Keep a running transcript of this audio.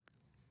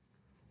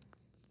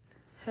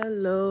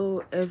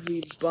Hello,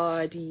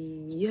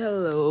 everybody.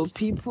 Hello,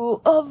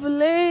 people of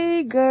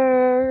Lagos.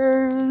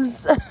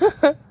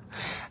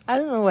 I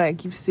don't know why I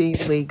keep saying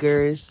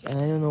Lagos, and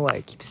I don't know why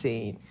I keep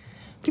saying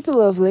people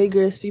of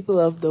Lagos, people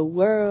of the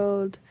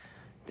world.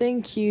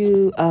 Thank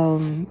you.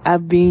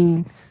 I've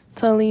been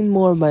telling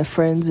more of my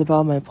friends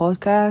about my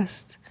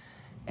podcast,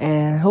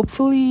 and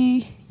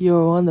hopefully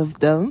you're one of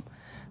them.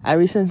 I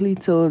recently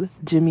told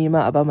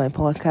Jemima about my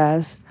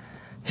podcast.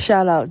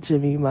 Shout out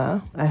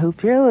Jemima. I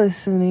hope you're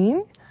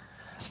listening.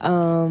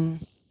 I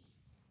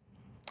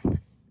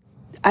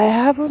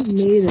haven't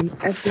made an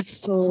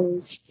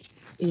episode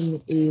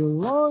in a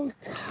long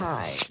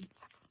time.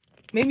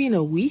 Maybe in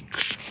a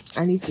week.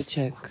 I need to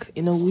check.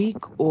 In a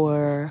week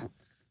or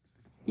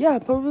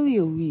probably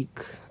a week.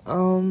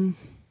 I'm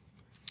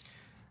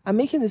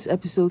making this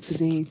episode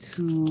today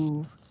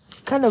to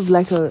kind of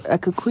like a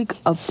quick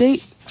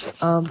update.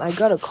 I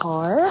got a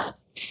car.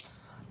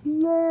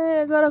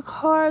 Yay, I got a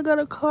car.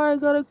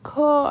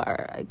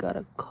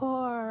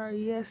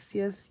 Yes.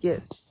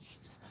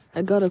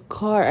 I got a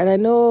car, and I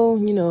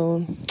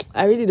know,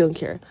 I really don't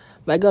care,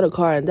 but I got a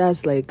car, and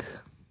that's like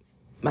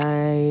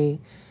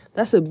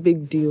that's a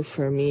big deal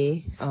for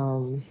me.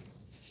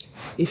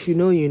 If you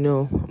know, you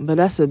know, but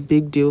that's a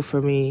big deal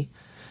for me,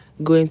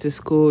 going to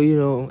school,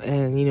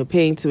 and,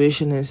 paying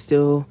tuition and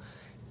still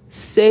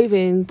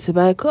saving to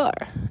buy a car.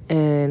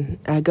 And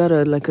I got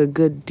a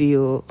good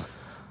deal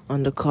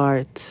on the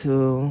car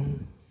too,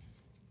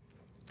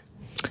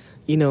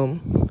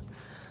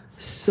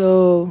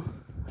 so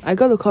I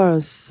got the car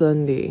on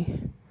Sunday,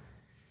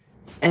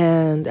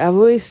 and I've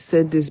always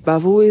said this, but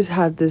I've always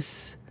had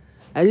this,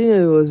 I didn't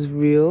know it was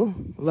real,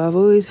 but I've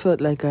always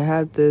felt like I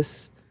had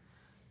this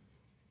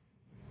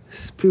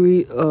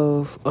spirit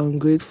of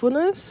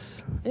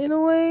ungratefulness in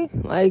a way.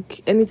 Like,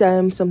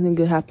 anytime something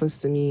good happens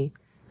to me,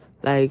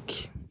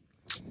 like,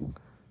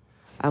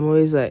 I'm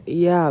always like,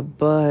 yeah,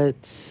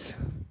 but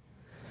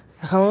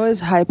I'm always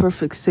hyper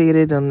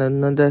fixated on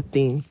another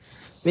thing.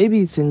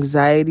 Maybe it's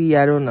anxiety,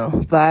 I don't know.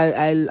 But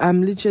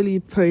I'm literally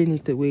praying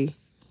it away.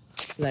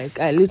 Like,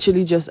 I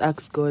literally just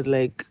ask God,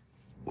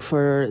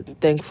 for a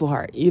thankful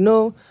heart,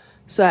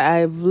 So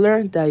I've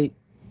learned that,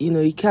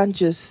 you can't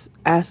just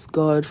ask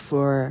God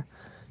for,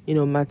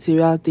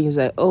 material things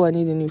like, oh, I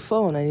need a new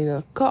phone, I need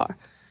a car.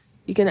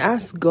 You can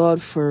ask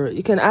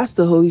you can ask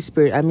the Holy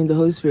Spirit. I mean, the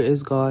Holy Spirit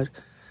is God.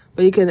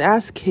 But you can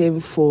ask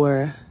Him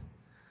for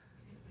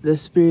the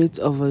spirit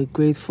of a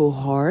grateful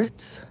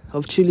heart,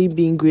 of truly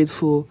being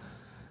grateful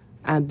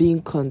and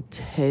being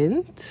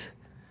content.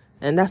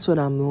 And that's what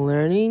I'm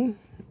learning.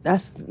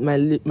 That's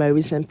my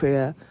recent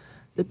prayer.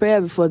 The prayer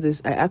before this,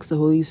 I asked the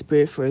Holy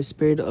Spirit for a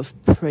spirit of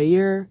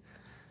prayer.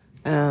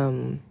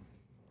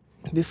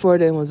 Before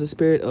then was a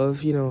spirit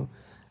of,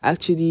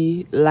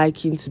 actually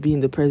liking to be in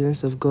the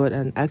presence of God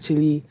and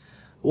actually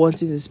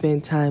wanting to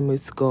spend time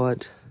with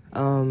God.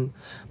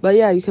 But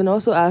yeah, you can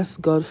also ask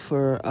God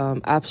for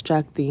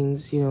abstract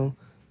things,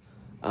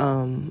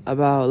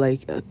 about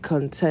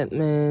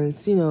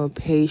contentment,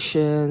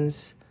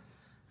 patience.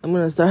 I'm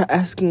gonna start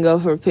asking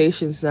God for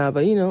patience now,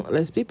 but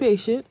let's be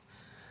patient.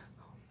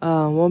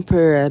 One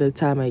prayer at a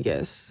time, I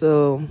guess.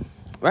 So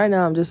right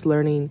now I'm just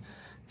learning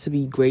to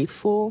be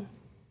grateful.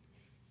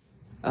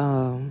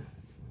 I'm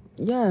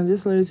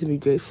just learning to be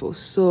grateful.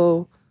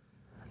 So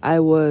I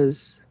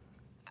got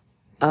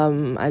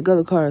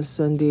the car on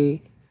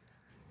Sunday.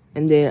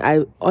 And then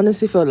I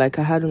honestly felt like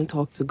I hadn't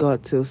talked to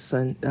God since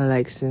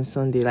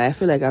Sunday. Like, I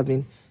feel like I've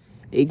been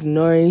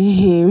ignoring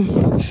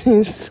Him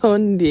since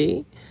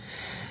Sunday.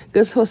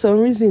 Because for some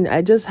reason,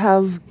 I just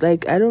have, I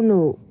don't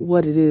know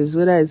what it is,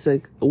 whether it's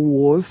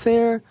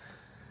warfare,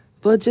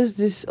 but just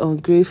this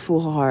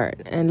ungrateful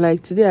heart. And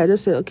today I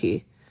just said,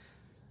 okay,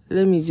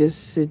 let me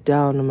just sit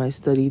down on my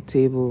study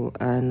table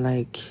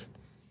and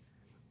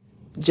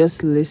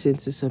just listen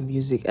to some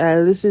music. And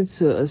I listened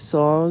to a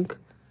song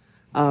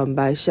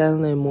by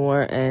Chandler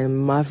Moore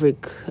and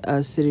Maverick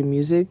City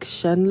Music.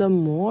 Chandler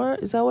Moore,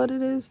 is that what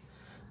it is?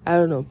 I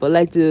don't know, but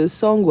the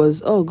song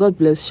was, oh, God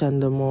bless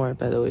Chandler Moore,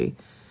 by the way.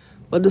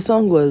 But the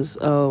song was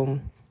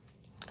I'm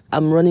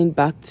running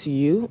back to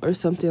you, or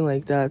something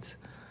like that.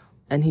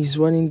 And he's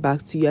running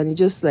back to you, and he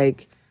just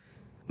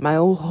my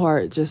whole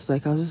heart just I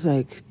was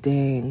just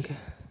dang.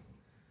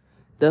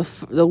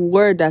 The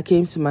word that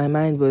came to my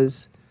mind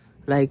was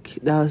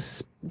God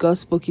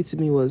spoke it to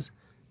me was,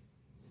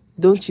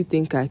 don't you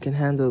think I can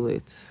handle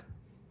it?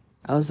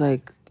 I was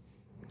like,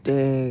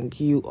 dang,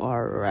 you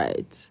are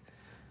right.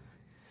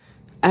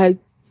 I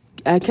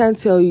can't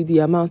tell you the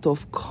amount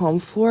of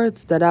comfort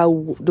that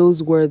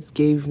those words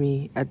gave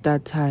me at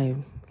that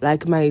time. I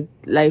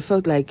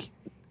felt like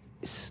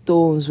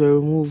stones were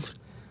removed,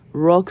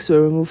 rocks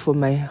were removed from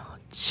my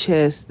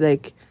chest.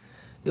 It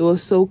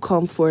was so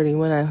comforting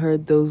when I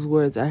heard those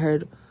words. I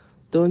heard,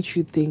 don't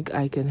you think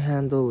I can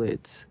handle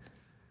it?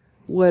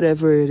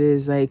 Whatever it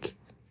is, I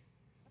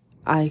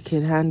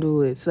can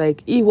handle it.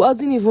 It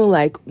wasn't even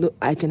no,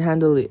 I can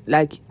handle it.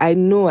 I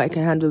know I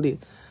can handle it.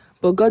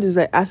 But God is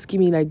asking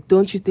me,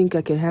 don't you think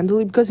I can handle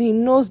it? Because He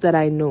knows that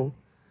I know.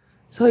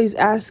 So He's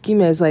asking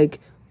me as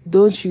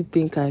don't you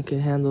think I can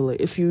handle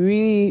it? If you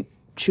really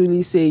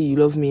truly say you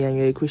love me and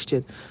you're a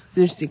Christian,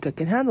 don't you think I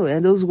can handle it?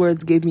 And those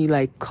words gave me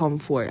like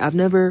comfort. I've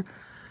never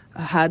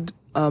had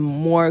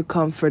more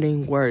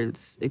comforting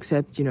words,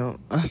 except,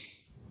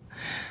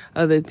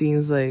 other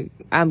things. Like,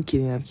 I'm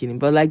kidding.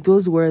 But like,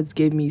 those words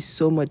gave me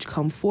so much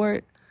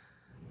comfort.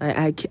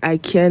 I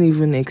can't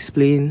even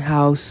explain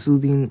how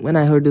soothing. When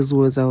I heard those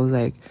words, I was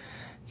like,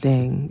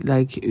 dang,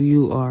 like,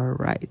 you are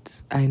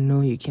right. I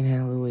know you can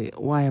handle it.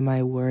 Why am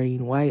I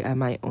worrying? Why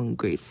am I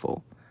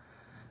ungrateful?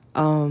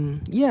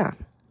 Yeah.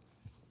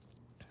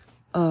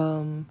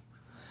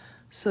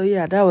 So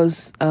yeah, that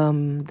was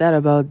that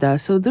about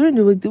that. So during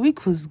the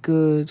week was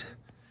good.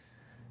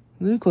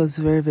 The week was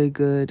very, very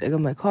good. I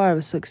got my car. I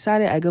was so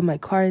excited. I got my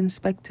car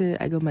inspected.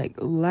 I got my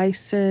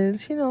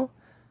license.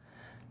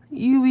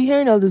 You be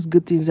hearing all these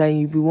good things and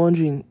you be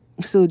wondering,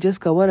 so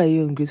Jessica, what are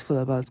you ungrateful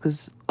about?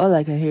 Because all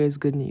I can hear is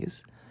good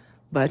news.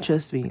 But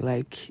trust me,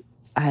 like,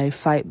 I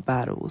fight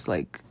battles.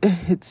 Like,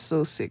 it's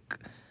so sick.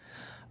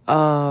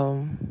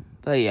 But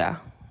yeah,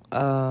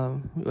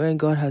 when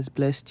God has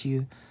blessed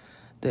you,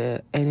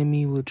 the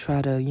enemy will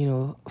try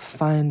to,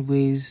 find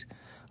ways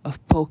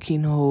of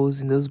poking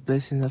holes in those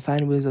blessings and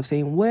find ways of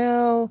saying,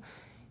 well,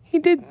 he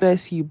did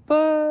bless you,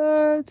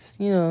 but,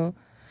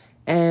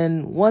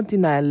 And one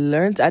thing I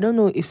learned, I don't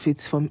know if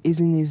it's from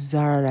Isn't It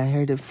Zara I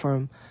heard it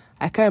from.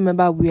 I can't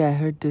remember where I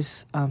heard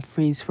this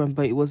phrase from,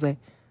 but it was like,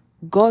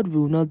 God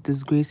will not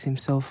disgrace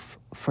himself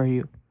for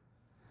you.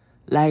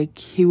 Like,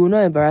 he will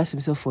not embarrass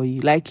himself for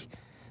you. Like,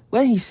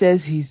 when he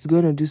says he's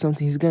going to do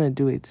something, he's going to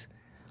do it.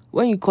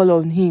 When you call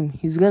on him,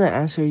 he's going to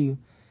answer you.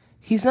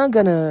 He's not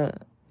going to,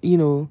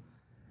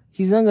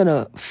 he's not going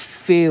to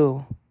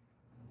fail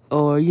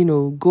or,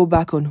 go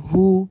back on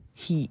who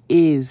he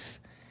is.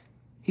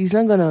 He's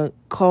not going to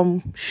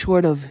come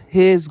short of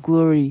his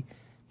glory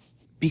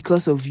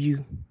because of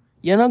you.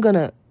 You're not going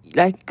to,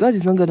 like, God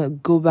is not going to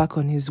go back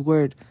on his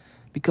word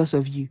because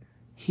of you.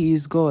 He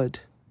is God.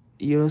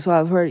 So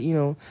I've heard,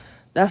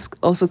 that's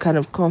also kind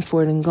of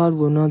comforting. God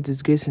will not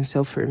disgrace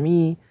himself for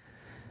me.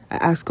 I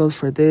asked God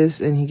for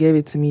this and he gave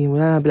it to me. And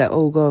then I'll be like,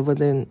 oh God, but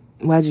then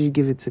why did you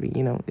give it to me?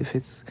 If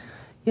it's,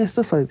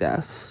 stuff like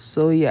that.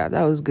 So yeah,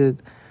 that was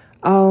good.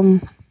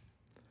 Today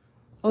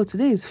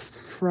is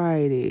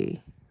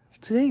Friday.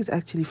 Today is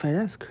actually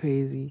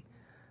Friday.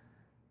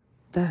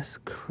 That's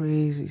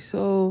crazy.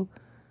 So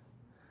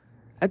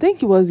I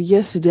think it was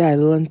yesterday I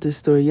learned this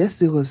story.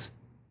 Yesterday was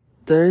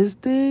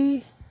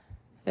Thursday,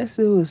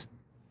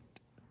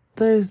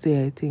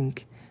 I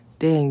think.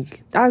 Dang,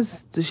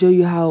 that's to show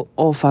you how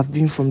off I've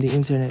been from the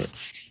internet.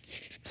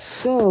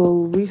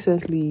 So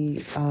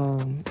recently,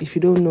 if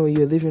you don't know,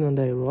 you're living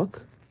under a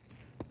rock.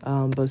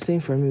 But same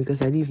for me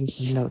because I didn't even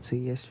find out till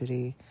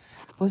yesterday.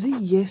 Was it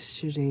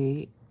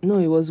yesterday? No,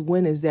 it was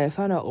Wednesday. I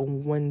found out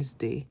on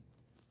Wednesday.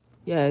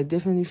 Yeah, I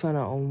definitely found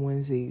out on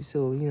Wednesday.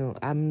 So,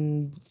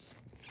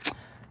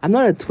 I'm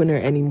not a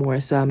twinner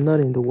anymore, so I'm not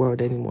in the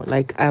world anymore.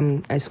 Like,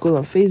 I scroll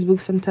on Facebook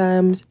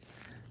sometimes.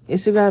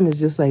 Instagram is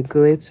just like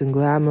glitz and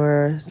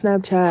glamour.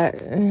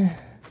 Snapchat,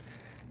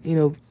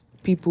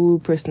 people,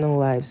 personal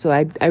lives. So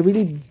I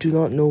really do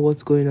not know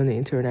what's going on the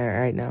internet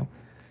right now.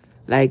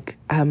 Like,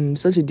 I'm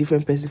such a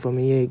different person from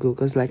a year ago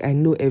because, like, I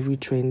know every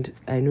trend.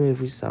 I know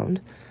every sound.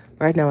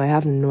 Right now, I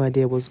have no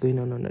idea what's going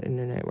on the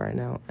internet right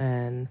now.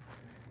 And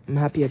I'm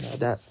happy about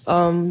that.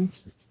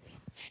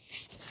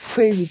 It's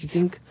crazy to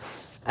think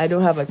I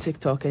don't have a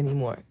TikTok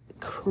anymore.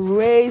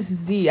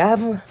 Crazy. I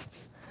haven't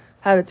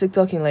had a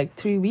TikTok in like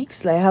 3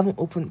 weeks. Like, I haven't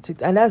opened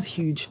TikTok. And that's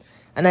huge.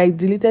 And I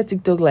deleted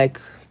TikTok like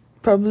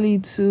probably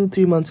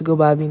 2-3 months ago.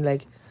 But I've been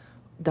like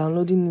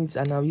downloading it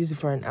and I'll use it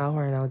for an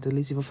hour and I'll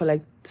delete it. But for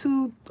like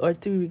 2 or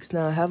 3 weeks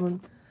now, I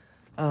haven't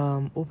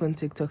opened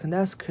TikTok. And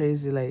that's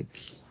crazy. Like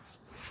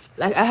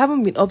I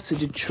haven't been up to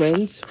the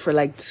trends for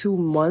like 2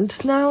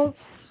 months now.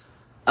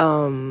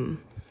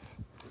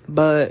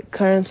 But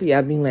currently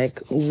I've been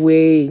like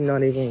way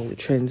not even in the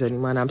trends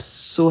anymore. And I'm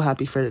so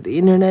happy for it. The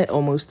internet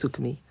almost took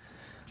me.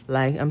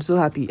 Like, I'm so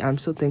happy. I'm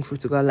so thankful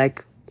to God.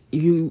 Like,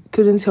 you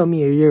couldn't tell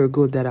me a year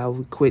ago that I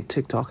would quit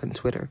TikTok and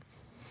Twitter.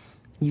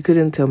 You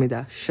couldn't tell me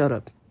that. Shut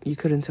up. You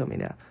couldn't tell me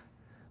that.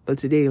 But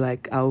today,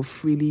 like, I'll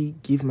freely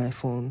give my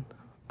phone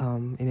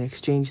in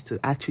exchange to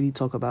actually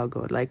talk about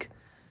God. Like,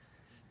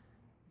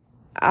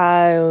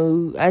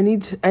 I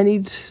need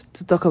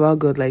to talk about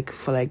God like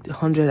for like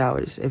 100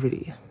 hours every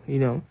day,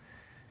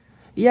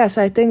 Yeah,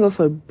 so I thank God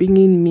for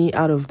bringing me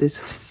out of this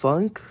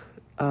funk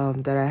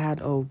that I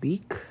had all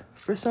week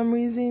for some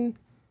reason.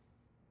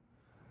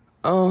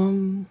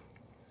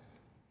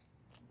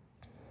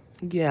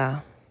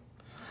 Yeah.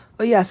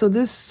 Oh yeah, so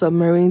this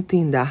submarine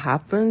thing that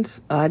happened,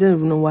 I don't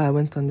even know why I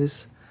went on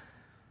this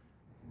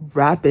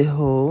rabbit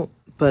hole,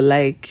 but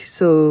like,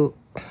 so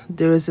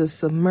there was a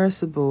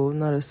submersible,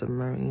 not a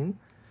submarine,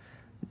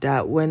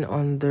 that went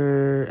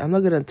under. I'm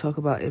not gonna talk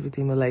about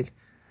everything, but like,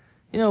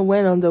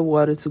 went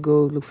underwater to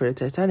go look for the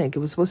Titanic. It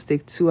was supposed to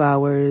take 2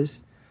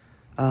 hours,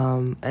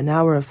 an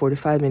hour and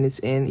 45 minutes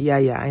in.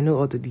 Yeah, I know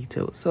all the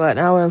details. So an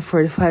hour and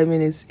 45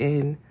 minutes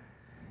in,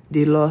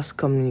 they lost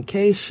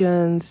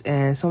communications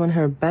and someone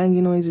heard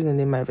banging noises and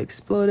they might have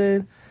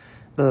exploded,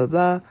 blah,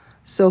 blah, blah.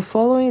 So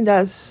following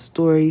that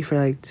story for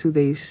like 2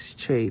 days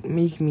straight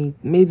made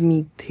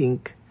me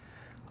think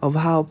of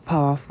how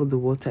powerful the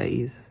water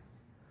is.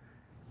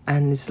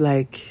 And it's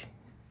like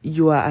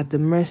you are at the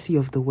mercy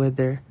of the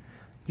weather.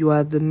 You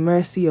are at the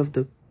mercy of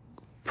the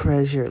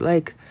pressure.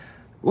 Like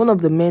one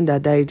of the men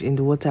that died in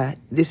the water,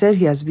 they said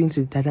he has been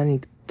to the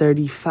Titanic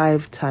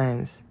 35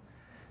 times.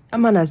 That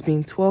man has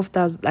been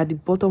 12,000 at the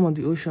bottom of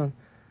the ocean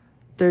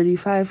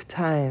 35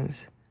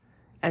 times.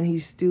 And he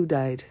still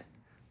died.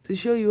 To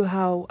show you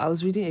how, I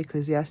was reading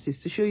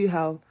Ecclesiastes, to show you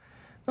how,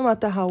 no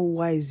matter how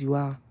wise you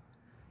are,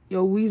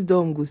 your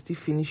wisdom will still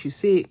finish you.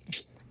 Say,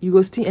 you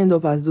go still end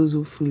up as those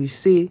who foolish.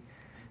 Say,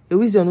 your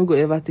wisdom will go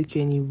ever take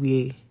you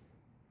anywhere.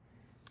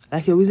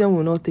 Like, your wisdom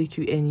will not take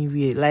you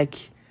anywhere. Like,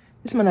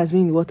 this man has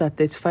been in the water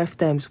 35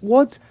 times.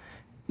 What?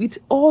 With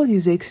all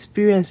his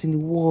experience in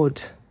the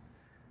world,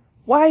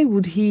 why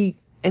would he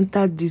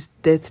enter this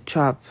death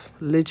trap?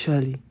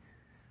 Literally.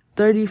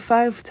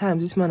 35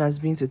 times this man has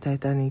been to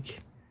Titanic.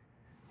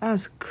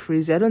 That's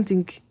crazy. I don't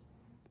think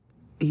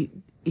he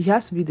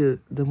has to be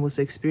the most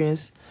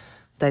experienced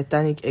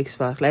Titanic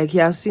expert. Like, he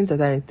has seen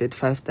Titanic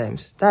 35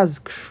 times. That's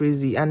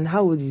crazy. And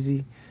how old is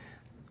he?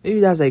 Maybe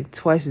that's like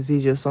twice his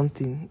age or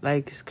something.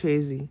 Like, it's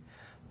crazy.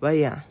 But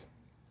yeah.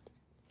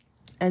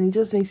 And it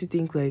just makes you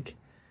think, like,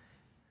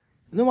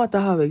 no matter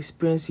how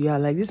experienced you are,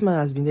 like, this man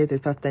has been there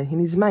 35 times. In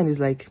his mind, is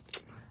like,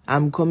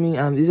 I'm coming.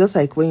 It's just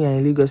like when you're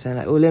in Lagos and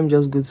like, oh, let me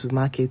just go to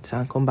market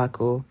and come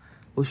back, or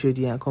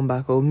Oshodi and come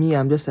back. Or me,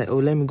 I'm just like, oh,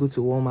 let me go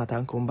to Walmart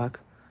and come back.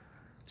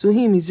 To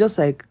him, it's just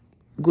like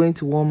going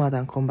to Walmart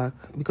and come back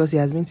because he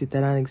has been to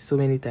Titanic so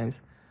many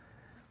times.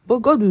 But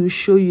God will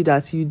show you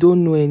that you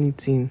don't know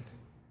anything.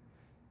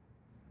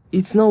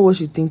 It's not what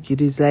you think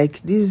it is.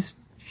 Like, these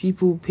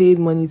people paid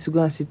money to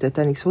go and see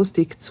Titanic. It's supposed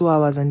to take 2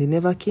 hours and they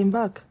never came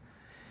back.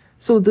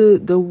 So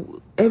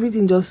the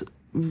everything just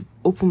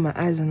opened my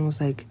eyes and I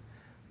was like,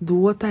 the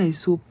water is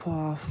so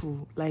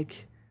powerful.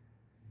 Like,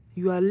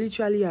 you are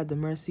literally at the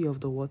mercy of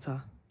the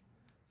water.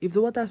 If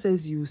the water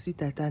says you will see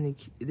Titanic,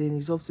 then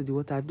it's up to the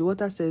water. If the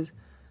water says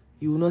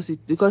you will not see,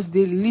 because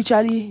they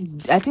literally,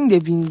 I think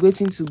they've been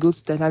waiting to go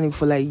to Titanic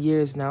for like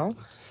years now.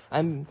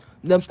 And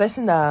the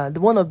person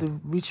one of the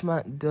rich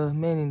man, the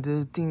men in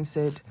the thing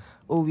said,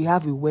 oh, we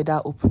have a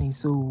weather opening,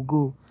 so we'll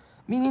go.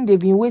 Meaning they've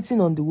been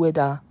waiting on the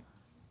weather.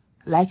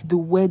 Like the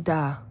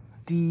weather,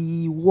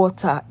 the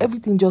water,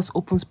 everything just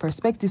opens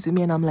perspective to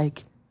me. And I'm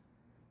like,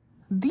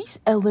 these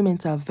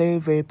elements are very,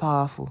 very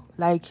powerful.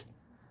 Like,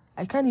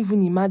 I can't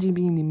even imagine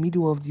being in the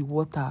middle of the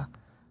water.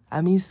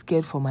 I'm being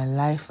scared for my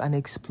life and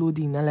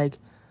exploding. And like,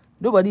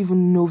 nobody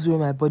even knows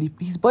where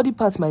his body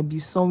parts might be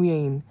somewhere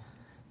in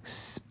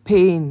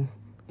Spain,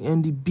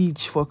 on the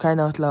beach, for crying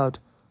out loud.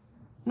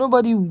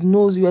 Nobody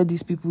knows where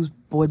these people's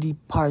body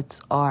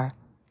parts are.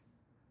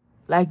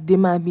 Like, they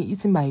might be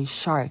eaten by a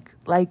shark.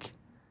 Like,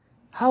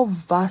 how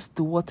vast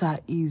the water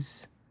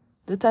is.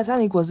 The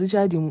Titanic was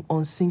literally the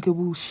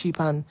unsinkable ship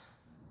and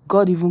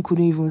God even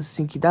couldn't even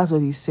sink it. That's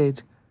what he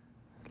said.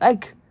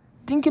 Like,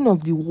 thinking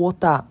of the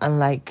water and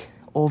like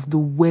of the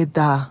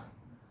weather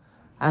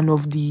and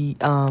of the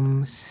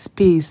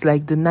space,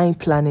 like the 9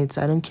 planets,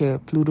 I don't care,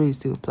 Pluto is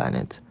still a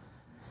planet,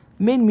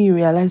 made me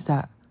realize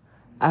that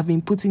I've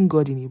been putting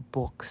God in a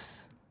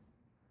box.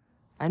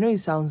 I know it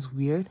sounds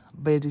weird,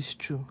 but it is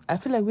true. I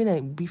feel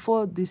like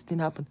before this thing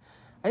happened,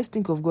 I used to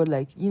think of God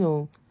like,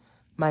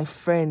 my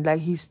friend,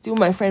 like he's still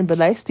my friend, but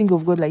I used to think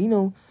of God like,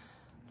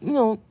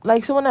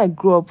 like someone I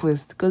grew up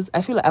with, because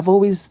I feel like I've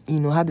always,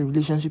 had a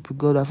relationship with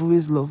God. I've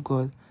always loved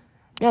God.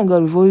 Me and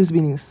God, we've always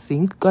been in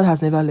sync. God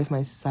has never left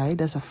my side.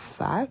 That's a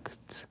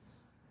fact.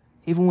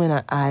 Even when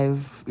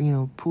I've,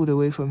 pulled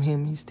away from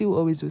him, he's still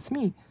always with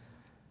me.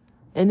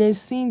 And then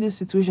seeing this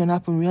situation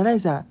happen,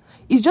 realize that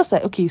it's just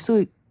like, okay,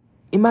 so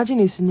imagine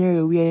a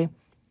scenario where,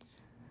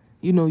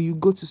 you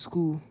go to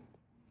school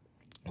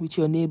with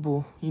your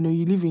neighbor. You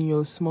live in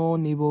your small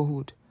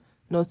neighborhood.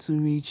 Not too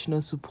rich,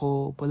 not too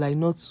poor, but like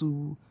not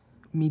too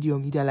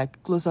medium. They're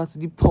like closer to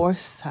the poor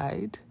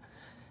side.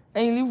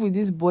 And you live with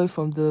this boy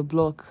from the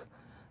block.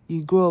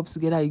 You grow up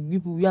together.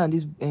 You and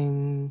this,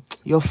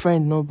 your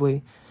friend, no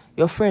boy.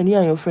 You and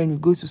your friend, you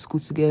go to school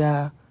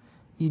together.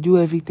 You do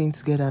everything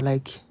together.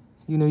 Like,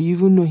 you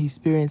even know his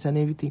parents and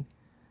everything.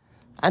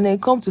 And then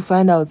come to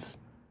find out,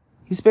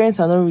 his parents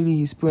are not really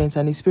his parents,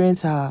 and his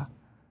parents are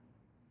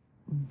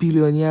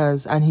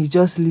billionaires, and he's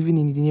just living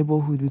in the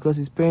neighborhood because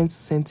his parents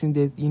sent him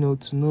there,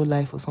 to know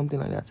life or something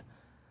like that.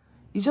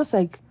 It's just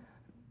like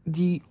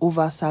the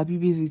oversabi,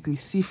 basically,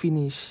 see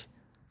finish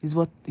is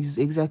what is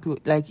exactly,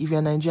 like, if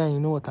you're Nigerian, you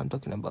know what I'm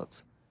talking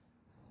about.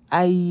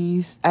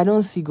 I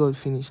don't see God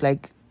finish.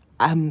 Like,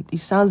 it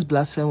sounds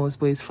blasphemous,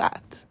 but it's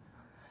fact.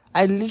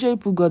 I literally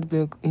put God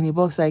in a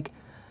box. Like,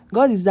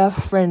 God is that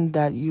friend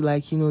that you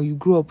you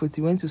grew up with,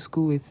 you went to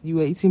school with, you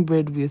were eating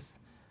bread with,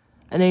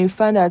 and then you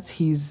find out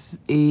he's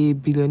a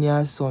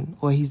billionaire's son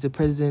or he's the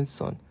president's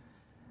son.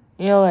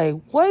 And you're like,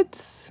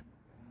 what?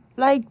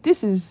 Like,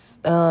 this is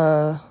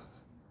Shayo.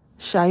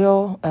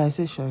 I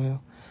say Shayo.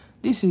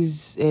 this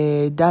is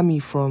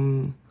Dami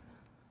from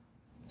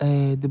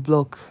the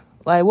block.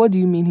 Like, what do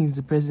you mean he's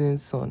the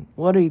president's son?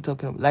 What are you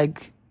talking about?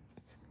 Like,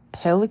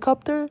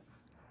 helicopter?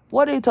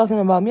 What are you talking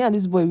about? Me and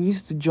this boy, we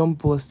used to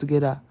jump bus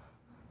together.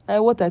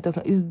 Like, what I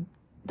talking is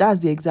that's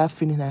the exact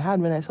feeling I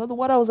had when I saw the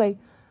water. I was like,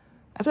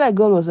 I feel like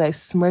God was like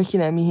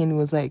smirking at me and he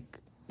was like,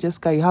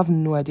 Jessica, you have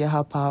no idea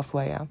how powerful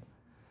I am.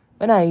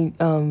 When I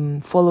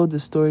followed the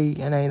story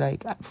and I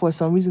like, for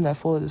some reason I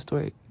followed the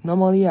story.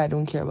 Normally I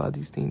don't care about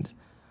these things.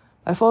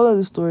 I followed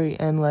the story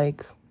and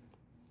like,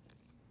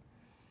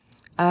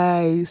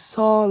 I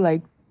saw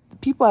like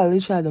people are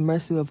literally at the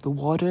mercy of the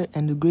water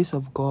and the grace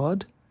of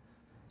God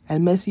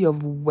and mercy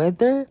of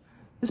weather.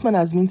 This man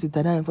has been to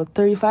Thailand for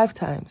 35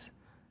 times.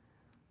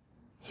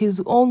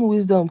 His own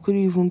wisdom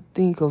couldn't even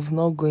think of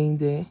not going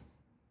there.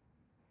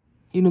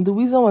 You know, the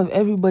wisdom of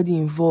everybody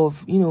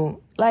involved, you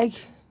know, like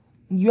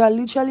you are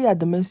literally at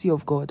the mercy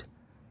of God.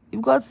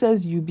 If God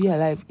says you be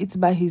alive, it's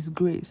by his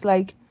grace.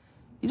 Like,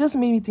 it just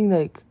made me think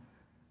like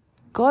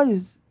God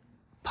is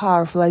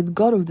powerful, like the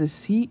God of the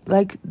sea.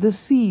 Like the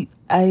sea,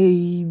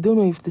 I don't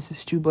know if this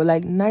is true, but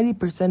like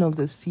 90% of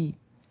the sea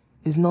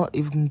is not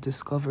even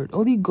discovered.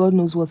 Only God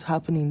knows what's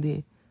happening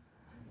there.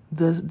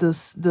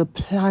 The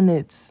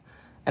planets.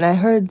 And I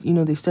heard, you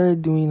know, they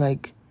started doing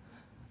like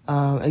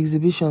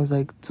exhibitions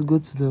like to go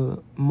to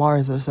the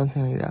Mars or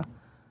something like that.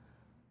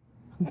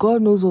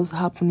 God knows what's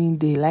happening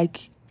there.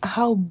 Like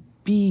how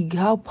big,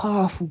 how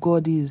powerful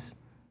God is.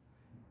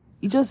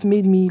 It just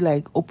made me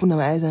like open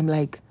my eyes. I'm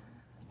like,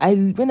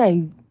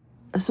 thinking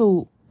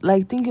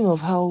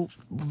of how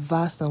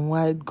vast and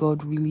wide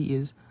God really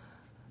is.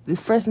 The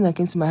first thing that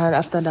came to my head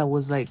after that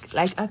was like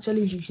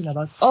actually thinking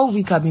about all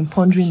week I've been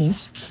pondering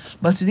it,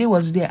 but today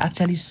was the day I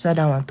actually sat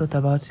down and thought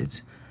about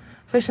it.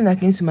 First thing that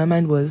came to my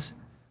mind was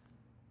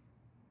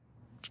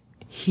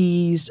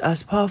he's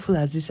as powerful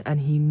as this and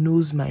he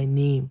knows my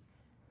name.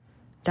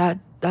 That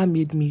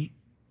made me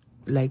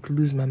like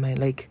lose my mind.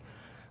 Like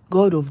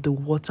God of the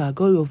water,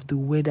 God of the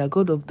weather,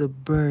 God of the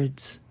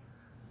birds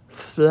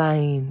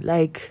flying.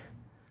 Like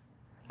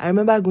I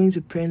remember going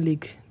to Prem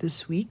Lake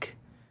this week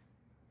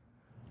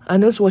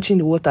and just watching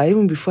the water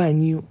even before I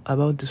knew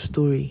about the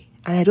story.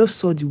 And I just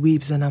saw the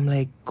waves and I'm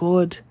like,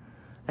 God,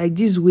 like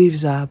these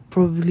waves are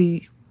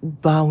probably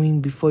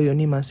bowing before your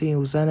name and saying,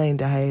 Hosanna in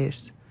the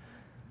highest.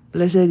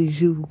 Blessed is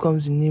he who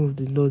comes in the name of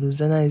the Lord.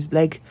 Hosanna is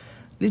like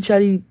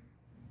literally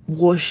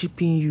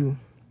worshipping you.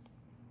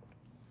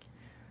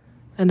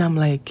 And I'm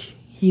like,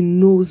 he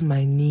knows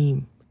my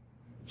name.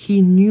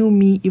 He knew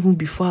me even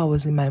before I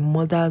was in my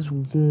mother's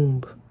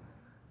womb.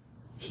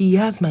 He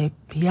has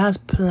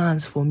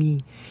plans for me.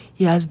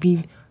 He has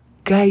been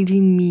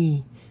guiding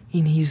me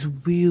in his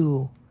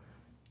will.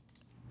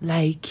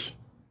 Like,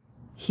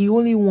 he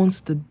only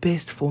wants the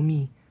best for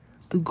me.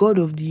 The God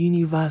of the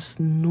universe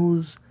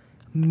knows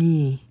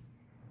me.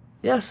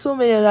 There are so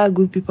many other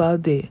good people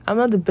out there. I'm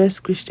not the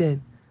best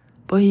Christian,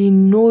 but he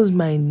knows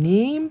my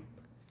name.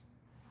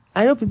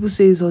 I know people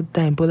say this all the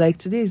time, but like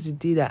today is the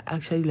day that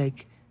actually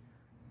like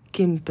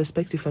came in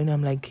perspective for me.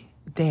 I'm like,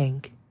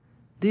 dang.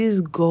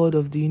 This God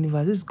of the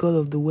universe, this God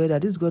of the weather,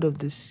 this God of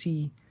the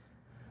sea.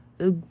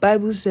 The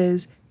Bible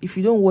says, if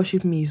you don't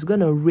worship me, he's going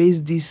to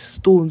raise these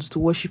stones to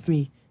worship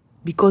me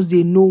because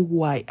they know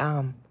who I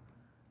am.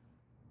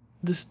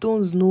 The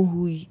stones know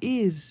who he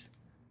is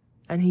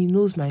and he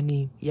knows my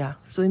name. Yeah.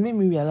 So it made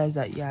me realize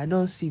that, I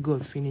don't see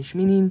God finish.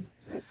 Meaning,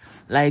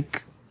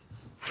 like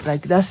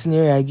that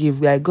scenario I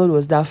gave, like God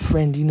was that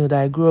friend, that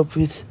I grew up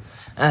with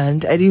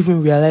and I didn't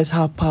even realize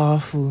how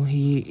powerful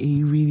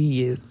he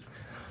really is.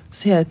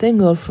 So thank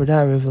God for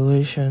that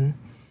revelation.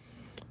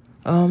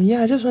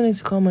 I just wanted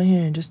to come on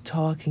here and just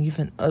talk and give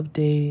an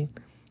update.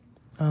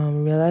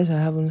 Realize I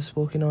haven't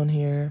spoken on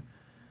here.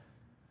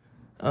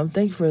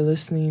 Thank you for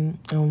listening.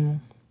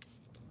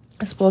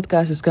 This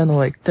podcast is kind of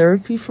like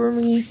therapy for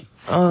me,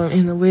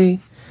 in a way.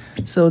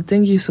 So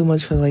thank you so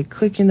much for like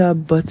clicking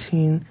that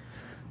button.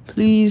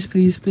 Please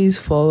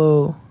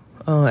follow.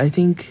 I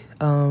think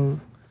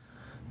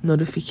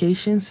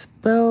notifications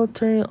bell,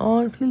 turn it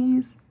on,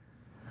 please.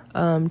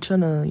 I'm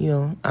trying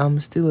to, I'm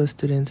still a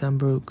student. I'm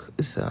broke,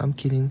 so I'm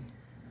kidding.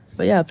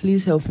 But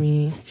please help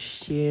me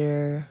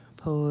share,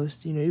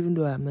 post, even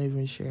though I'm not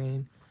even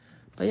sharing.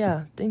 But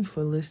thank you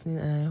for listening,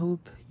 and I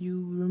hope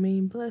you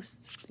remain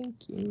blessed.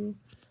 Thank you.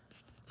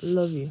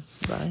 Love you.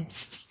 Bye.